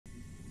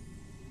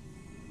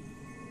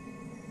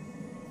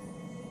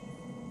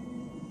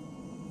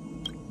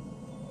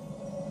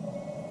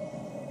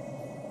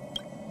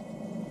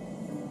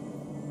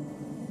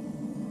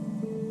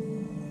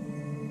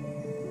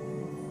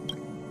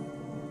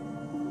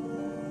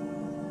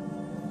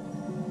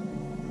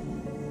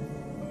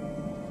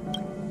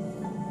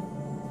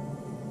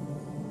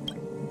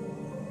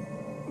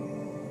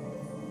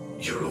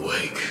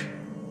awake.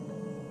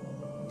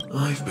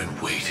 I've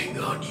been waiting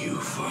on you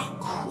for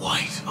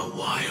quite a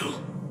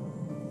while.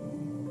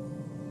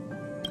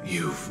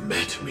 You've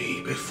met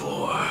me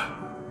before.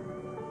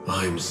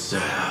 I'm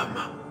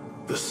Sam,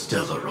 the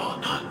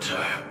Stellaron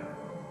Hunter.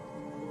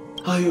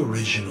 I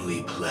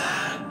originally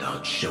planned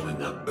on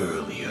showing up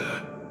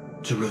earlier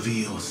to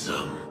reveal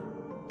some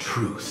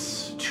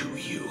truths to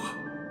you.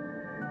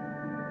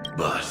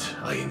 But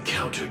I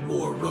encountered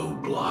more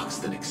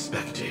roadblocks than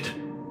expected.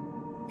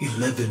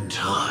 11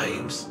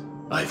 times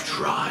I've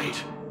tried,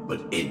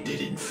 but ended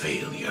in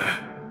failure.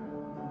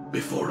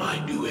 Before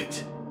I knew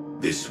it,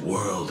 this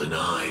world and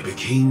I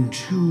became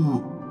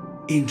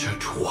too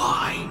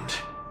intertwined,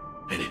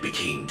 and it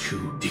became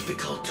too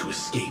difficult to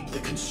escape the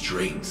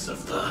constraints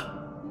of the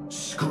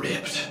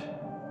script.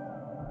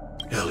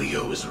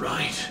 Elio is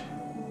right.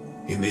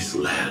 In this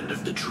land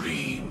of the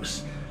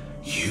dreams,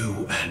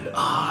 you and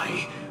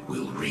I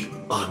will reap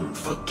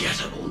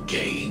unforgettable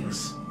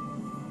gains.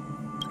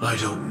 I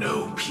don't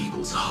know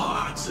people's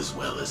hearts as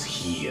well as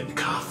he and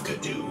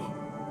Kafka do.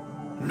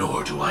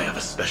 Nor do I have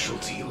a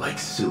specialty like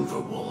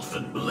Silverwolf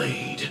and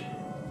Blade.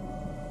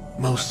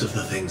 Most of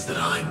the things that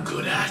I'm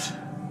good at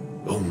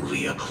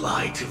only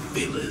apply to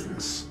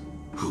villains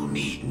who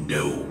need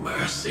no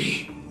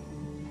mercy.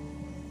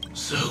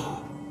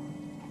 So,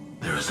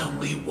 there is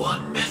only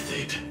one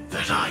method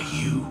that I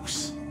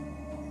use.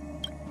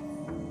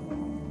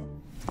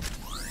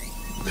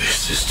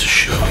 This is to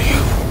show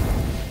you.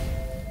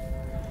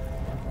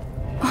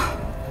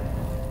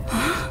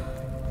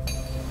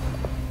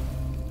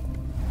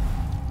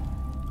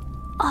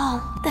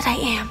 All that I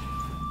am.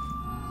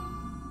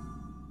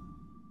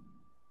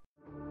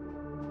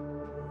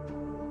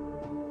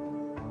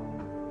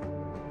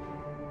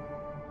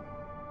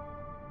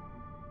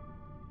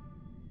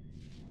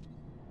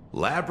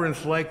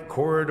 Labyrinth-like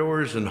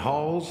corridors and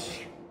halls?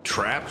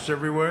 Traps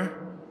everywhere?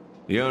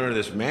 The owner of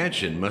this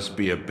mansion must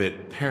be a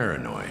bit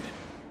paranoid.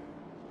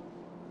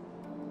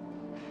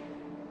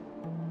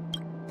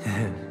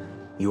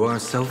 You are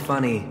so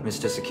funny,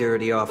 Mr.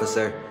 Security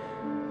Officer.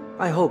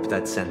 I hope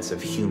that sense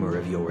of humor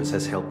of yours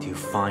has helped you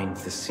find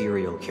the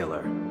serial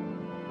killer.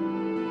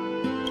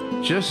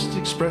 Just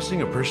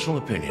expressing a personal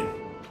opinion.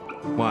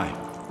 Why?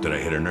 Did I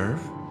hit a nerve?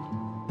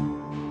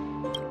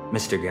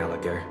 Mr.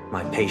 Gallagher,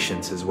 my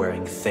patience is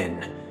wearing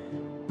thin.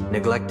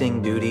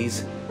 Neglecting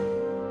duties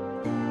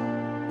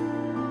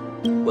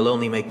will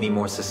only make me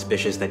more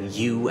suspicious that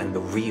you and the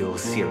real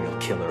serial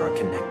killer are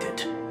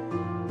connected.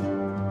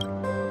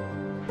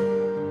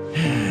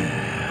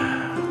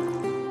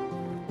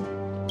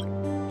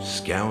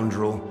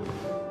 Scoundrel,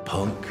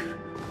 punk,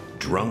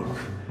 drunk,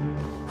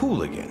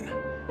 hooligan.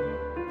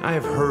 I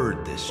have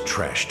heard this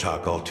trash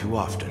talk all too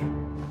often.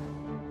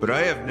 But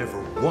I have never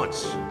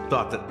once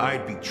thought that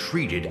I'd be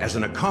treated as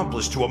an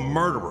accomplice to a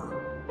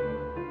murderer.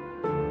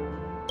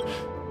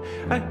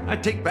 I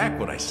take back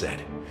what I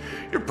said.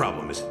 Your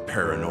problem isn't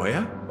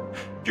paranoia.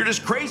 You're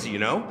just crazy, you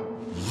know?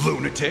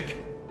 Lunatic.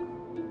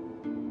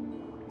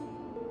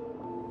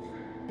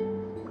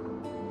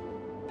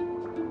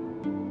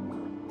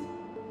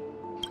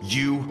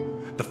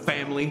 You, the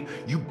family,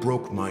 you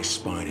broke my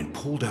spine and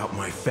pulled out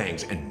my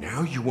fangs, and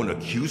now you want to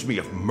accuse me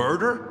of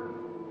murder?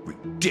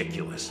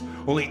 Ridiculous.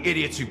 Only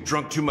idiots who've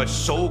drunk too much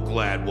Soul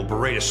Glad will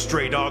berate a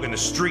stray dog in the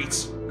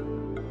streets.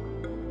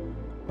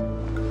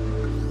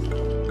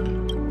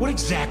 What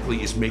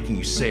exactly is making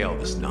you say all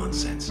this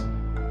nonsense?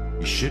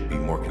 You should be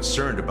more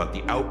concerned about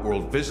the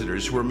Outworld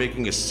visitors who are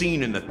making a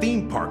scene in the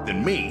theme park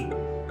than me.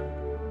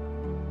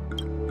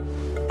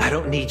 I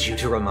don't need you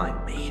to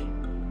remind me.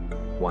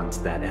 Once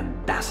that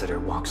ambassador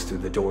walks through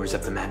the doors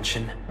of the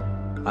mansion,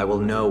 I will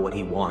know what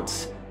he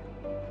wants.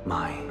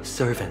 My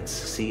servants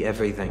see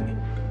everything.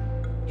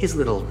 His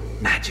little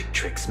magic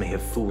tricks may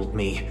have fooled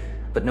me,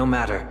 but no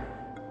matter.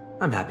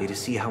 I'm happy to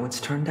see how it's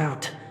turned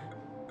out.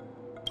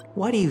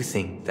 Why do you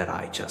think that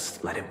I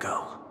just let him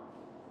go?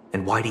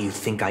 And why do you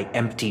think I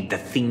emptied the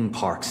theme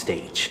park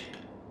stage?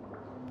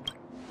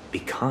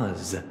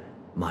 Because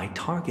my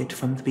target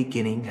from the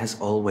beginning has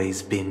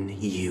always been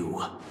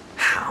you,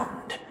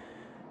 Hound.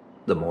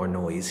 The more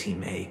noise he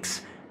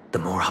makes, the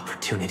more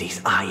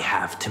opportunities I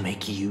have to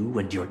make you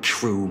and your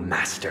true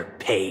master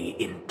pay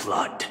in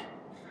blood.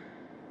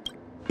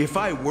 If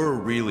I were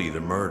really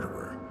the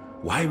murderer,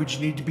 why would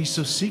you need to be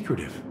so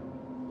secretive?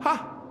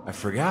 Ha! I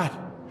forgot.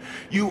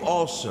 You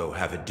also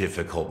have a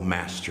difficult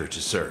master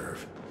to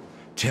serve,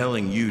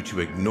 telling you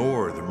to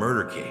ignore the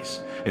murder case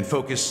and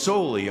focus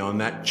solely on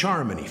that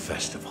Charmony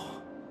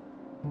festival.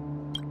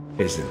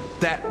 Isn't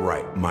that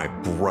right, my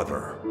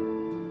brother?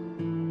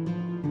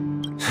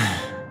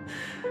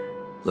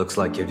 Looks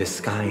like your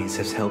disguise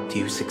has helped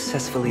you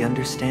successfully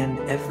understand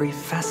every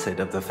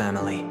facet of the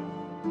family.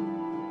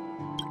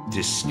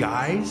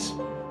 Disguise?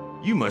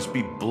 You must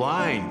be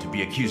blind to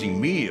be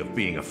accusing me of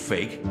being a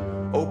fake.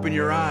 Open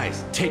your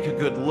eyes, take a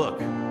good look.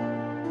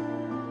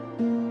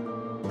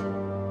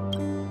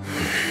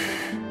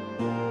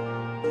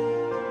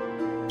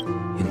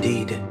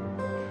 Indeed,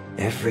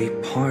 every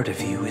part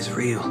of you is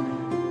real.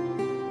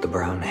 The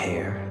brown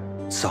hair,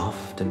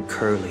 soft and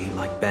curly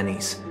like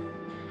Benny's.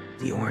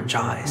 the orange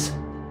eyes,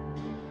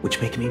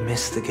 which make me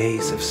miss the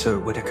gaze of Sir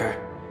Whitaker.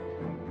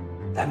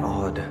 That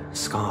odd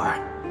scar,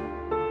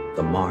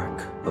 the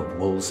mark of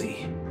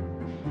Wolsey.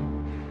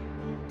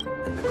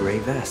 And the gray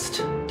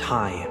vest,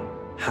 tie,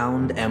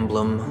 hound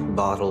emblem,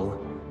 bottle,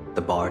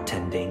 the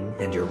bartending,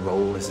 and your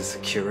role as a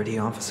security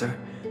officer.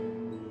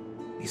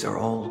 These are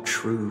all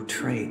true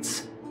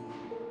traits.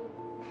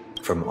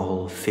 From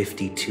all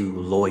 52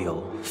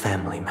 loyal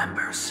family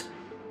members.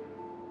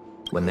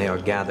 When they are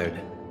gathered,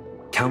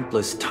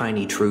 countless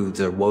tiny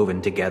truths are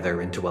woven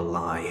together into a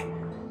lie.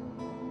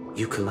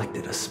 You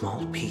collected a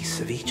small piece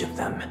of each of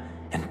them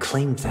and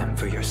claimed them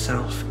for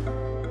yourself.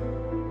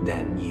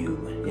 Then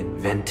you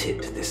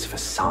invented this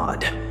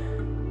facade,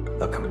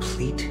 a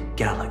complete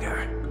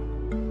Gallagher.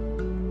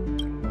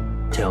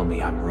 Tell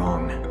me I'm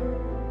wrong.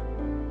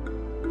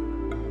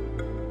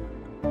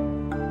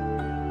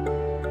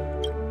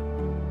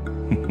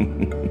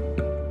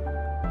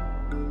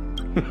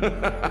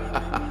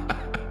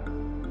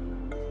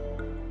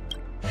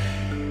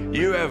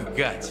 You have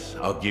guts,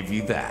 I'll give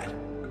you that.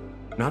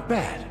 Not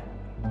bad.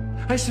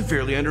 I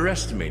severely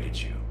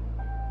underestimated you.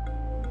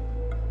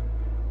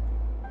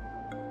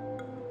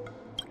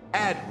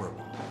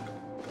 Admirable.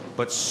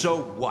 But so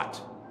what?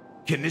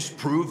 Can this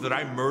prove that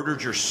I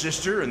murdered your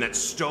sister and that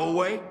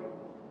stowaway?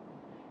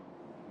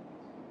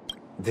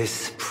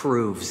 This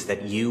proves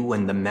that you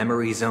and the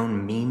Memory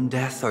Zone meme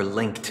death are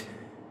linked.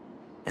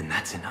 And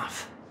that's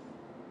enough.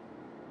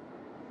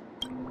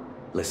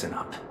 Listen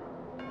up.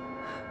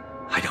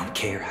 I don't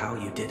care how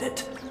you did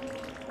it.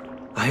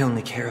 I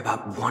only care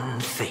about one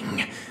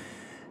thing.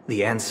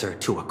 The answer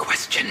to a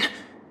question.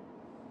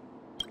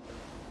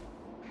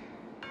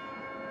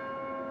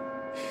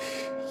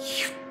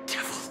 You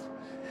devil.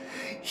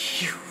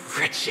 You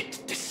wretched,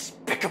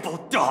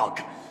 despicable dog.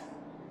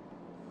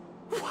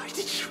 Why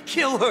did you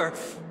kill her?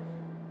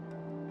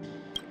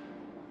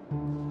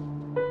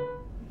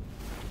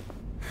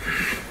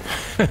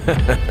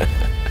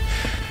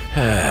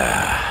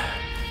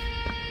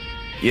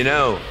 You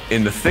know,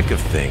 in the thick of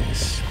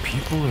things,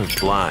 people are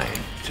blind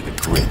to the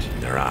grit in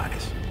their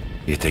eyes.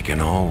 Yet they can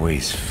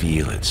always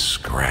feel it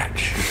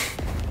scratch.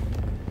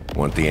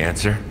 Want the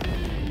answer?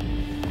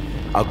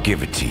 I'll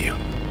give it to you.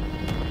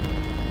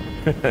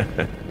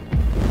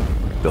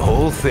 The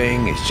whole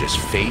thing is just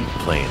fate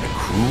playing a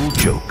cruel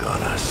joke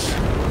on us.